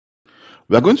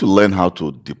We are going to learn how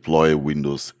to deploy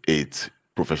Windows 8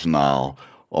 professional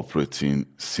operating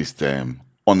system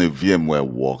on a VMware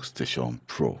Workstation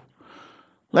Pro.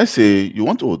 Let's say you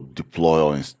want to deploy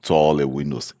or install a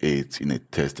Windows 8 in a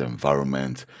test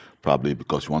environment, probably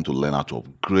because you want to learn how to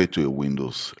upgrade to a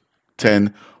Windows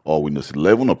 10 or Windows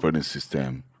 11 operating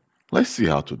system. Let's see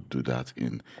how to do that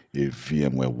in a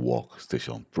VMware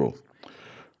Workstation Pro.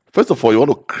 First of all, you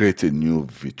want to create a new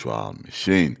virtual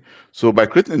machine. So by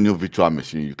creating a new virtual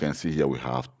machine, you can see here we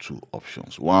have two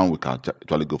options. One, we can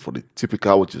actually go for the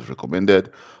typical, which is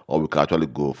recommended, or we can actually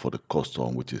go for the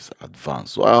custom, which is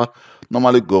advanced. So I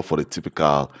normally go for the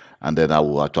typical, and then I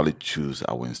will actually choose,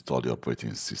 I will install the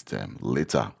operating system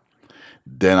later.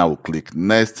 Then I will click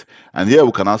next, and here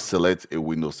we can now select a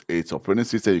Windows 8 operating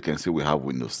system. You can see we have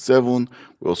Windows 7,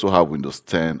 we also have Windows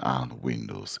 10 and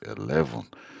Windows 11.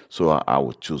 So I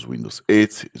will choose Windows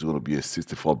 8. It's going to be a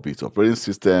 64-bit operating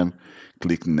system.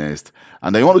 Click next,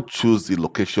 and then you want to choose the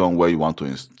location where you want to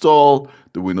install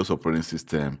the Windows operating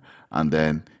system, and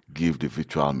then give the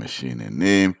virtual machine a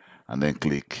name, and then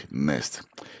click next.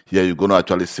 Here you're going to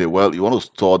actually say, well, you want to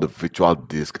store the virtual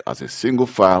disk as a single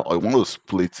file, or you want to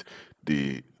split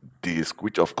the disk,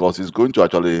 which of course is going to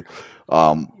actually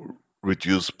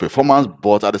reduce performance,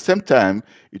 but at the same time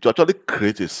it will actually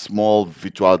create a small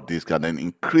virtual disk and then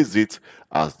increase it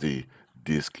as the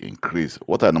disk increase.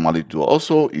 What I normally do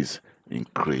also is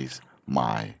increase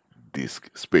my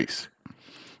disk space.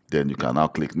 Then you can now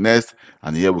click next,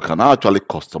 and here we can now actually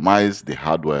customize the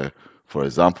hardware. For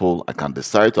example, I can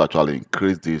decide to actually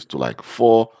increase this to like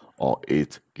 4 or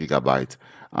 8 gigabytes,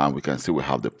 and we can see we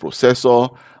have the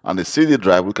processor and the CD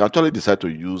drive. We can actually decide to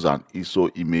use an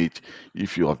ISO image.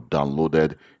 If you have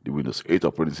downloaded the Windows 8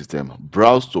 operating system,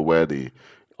 browse to where the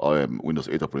Windows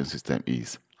 8 operating system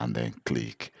is, and then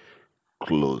click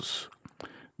close.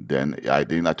 Then I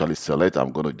didn't actually select,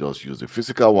 I'm going to just use the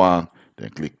physical one, then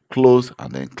click close,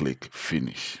 and then click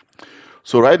finish.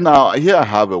 So right now, here I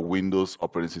have a Windows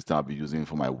operating system I'll be using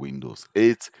for my Windows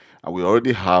 8, and we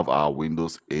already have our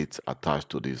Windows 8 attached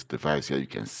to this device. Here you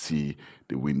can see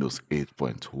the Windows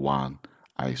 8.1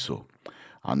 ISO.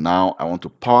 And now I want to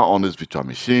power on this virtual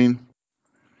machine.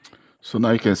 So now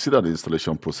you can see that the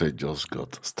installation process just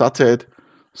got started.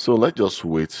 So let's just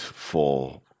wait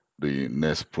for the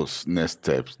next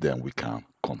steps, then we can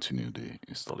continue the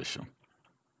installation.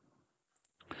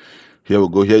 Here we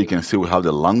go. Here you can see we have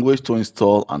the language to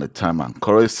install and the time and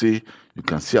currency. You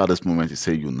can see at this moment it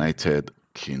says United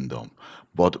Kingdom.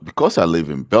 But because I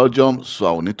live in Belgium, so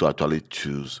I will need to actually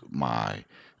choose my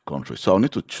country. So I'll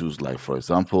need to choose, like, for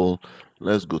example,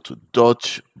 let's go to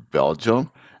Dutch,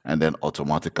 Belgium, and then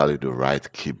automatically the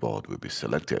right keyboard will be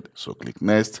selected. So click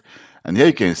next. And here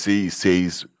you can see it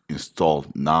says install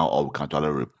now, or we can actually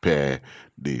repair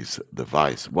this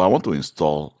device. But I want to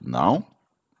install now.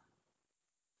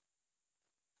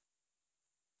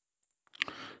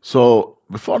 So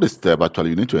before this step, actually,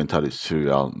 you need to enter the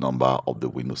serial number of the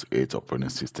Windows 8 operating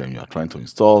system you are trying to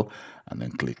install, and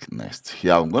then click next.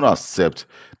 Here, I'm going to accept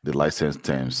the license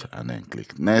terms and then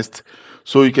click next.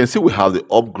 So you can see we have the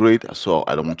upgrade. So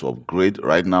I don't want to upgrade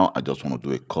right now. I just want to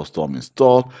do a custom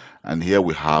install. And here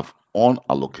we have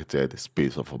unallocated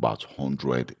space of about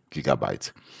 100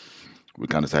 gigabytes. We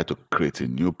can decide to create a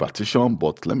new partition,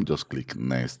 but let me just click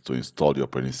next to install the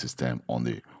operating system on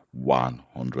the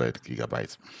 100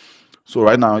 gigabytes. So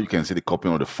right now you can see the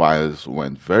copying of the files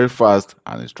went very fast,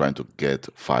 and it's trying to get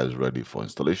files ready for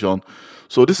installation.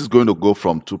 So this is going to go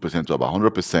from 2% to about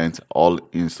 100%. All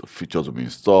features will be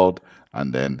installed,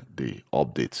 and then the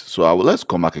updates. So let's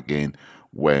come back again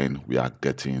when we are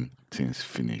getting things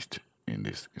finished in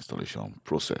this installation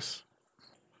process.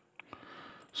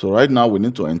 So right now we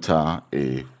need to enter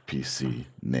a PC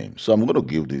name. So I'm going to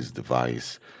give this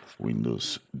device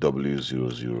Windows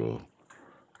W001,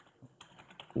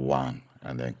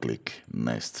 and then click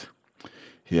next.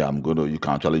 Here you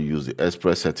can actually use the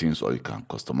Express settings, or you can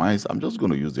customize. I'm just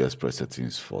going to use the Express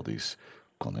settings for this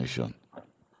connection.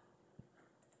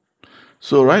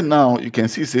 So right now you can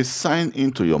see it says sign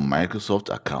into your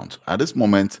Microsoft account. At this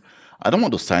moment, I don't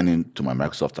want to sign in to my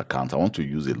Microsoft account. I want to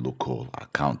use a local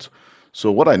account.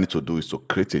 So what I need to do is to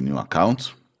create a new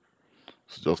account.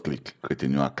 So just click create a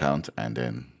new account, and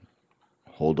then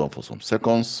hold on for some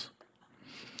seconds.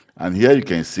 And here you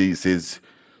can see it says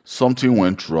something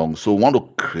went wrong. So we want to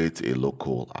create a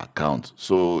local account.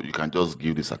 So you can just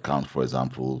give this account, for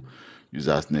example,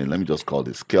 user's name. Let me just call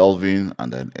this Kelvin,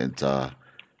 and then enter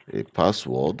a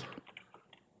password.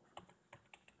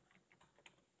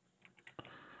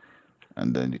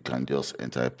 And then you can just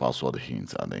enter a password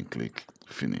hint and then click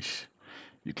finish.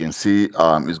 You can see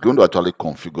it's going to actually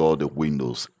configure the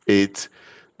Windows 8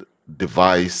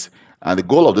 device, and the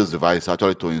goal of this device is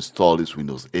actually to install this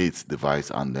Windows 8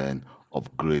 device and then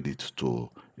upgrade it to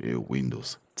a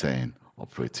Windows 10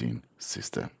 operating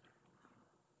system.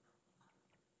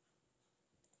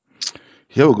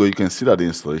 Here we go. You can see that the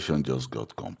installation just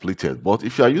got completed. But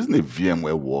if you are using a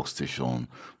VMware Workstation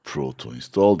Pro to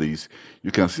install this,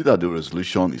 you can see that the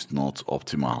resolution is not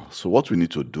optimal. So what we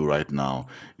need to do right now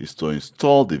is to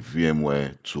install the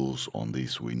VMware tools on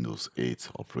this Windows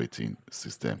 8 operating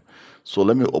system. So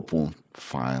let me open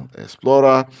File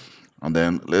Explorer, and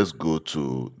then let's go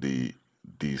to you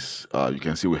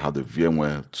can see we have the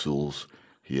VMware tools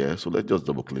here. So let's just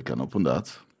double click and open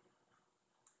that.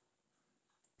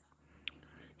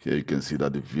 Here you can see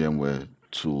that the VMware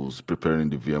tools, preparing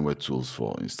the VMware tools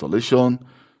for installation.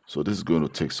 So this is going to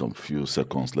take some few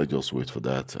seconds. Let's just wait for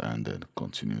that and then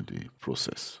continue the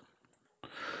process.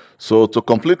 So to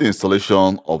complete the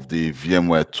installation of the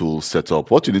VMware tool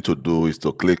setup, what you need to do is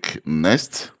to click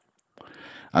Next.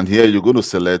 And here you're going to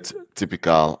select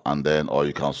Typical, and then, or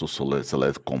you can also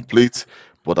select Complete.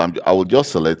 But I will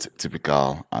just select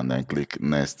Typical and then click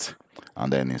Next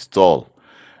and then Install.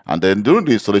 And then during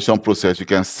the installation process, you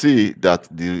can see that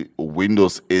the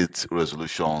Windows 8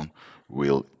 resolution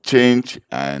will change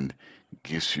and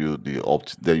gives you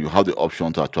then you have the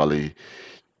option to actually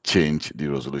change the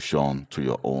resolution to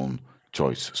your own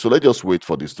choice. So let's just wait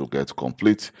for this to get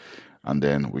complete, and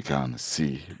then we can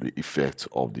see the effect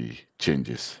of the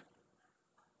changes.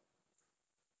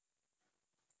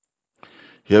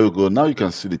 Here we go. Now you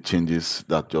can see the changes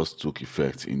that just took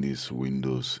effect in this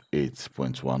Windows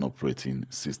 8.1 operating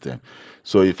system.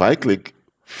 So if I click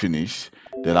Finish,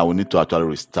 then I will need to actually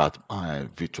restart my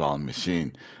virtual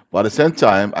machine. But at the same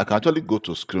time, I can actually go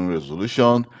to Screen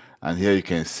Resolution, and here you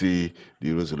can see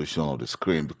the resolution of the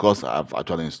screen because I've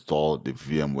actually installed the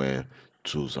VMware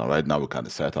tools. And right now we can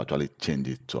decide to actually change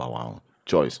it to our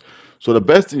choice. So the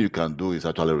best thing you can do is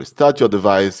actually restart your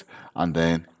device and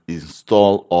then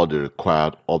install all the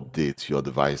required updates your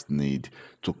device needs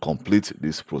to complete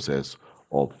this process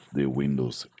of the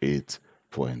Windows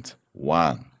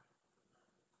 8.1.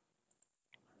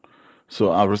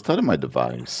 So I've restarted my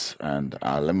device, and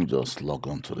let me just log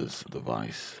on to this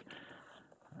device.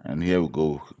 And here we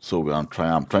go. So I'm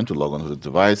trying to log on to the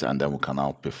device, and then we can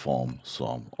now perform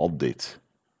some updates.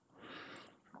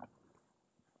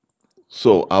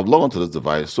 So I've logged onto this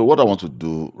device. So what I want to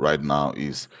do right now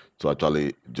is to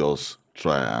actually just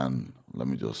try and let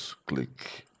me just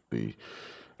click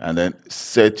and then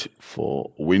search for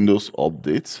Windows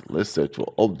updates. Let's search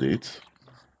for updates.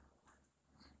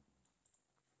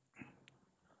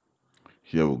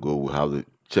 Here we go. We have the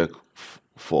check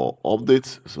for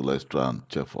updates. So let's try and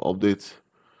check for updates.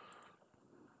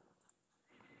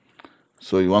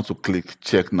 So you want to click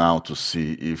check now to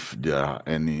see if there are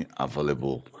any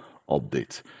available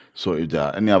updates. So if there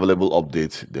are any available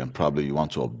updates, then probably you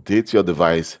want to update your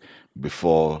device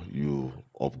before you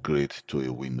upgrade to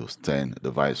a Windows 10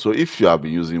 device. So if you have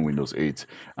been using Windows 8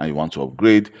 and you want to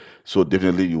upgrade, so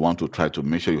definitely you want to try to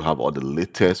make sure you have all the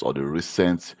latest or the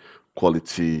recent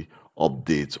quality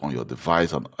updates on your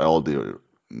device and all the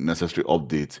necessary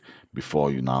updates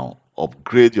before you now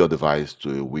upgrade your device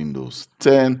to a Windows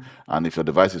 10. And if your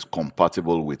device is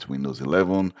compatible with Windows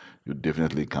 11, you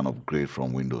definitely can upgrade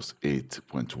from Windows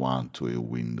 8.1 to a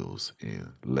Windows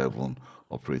 11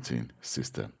 operating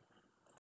system.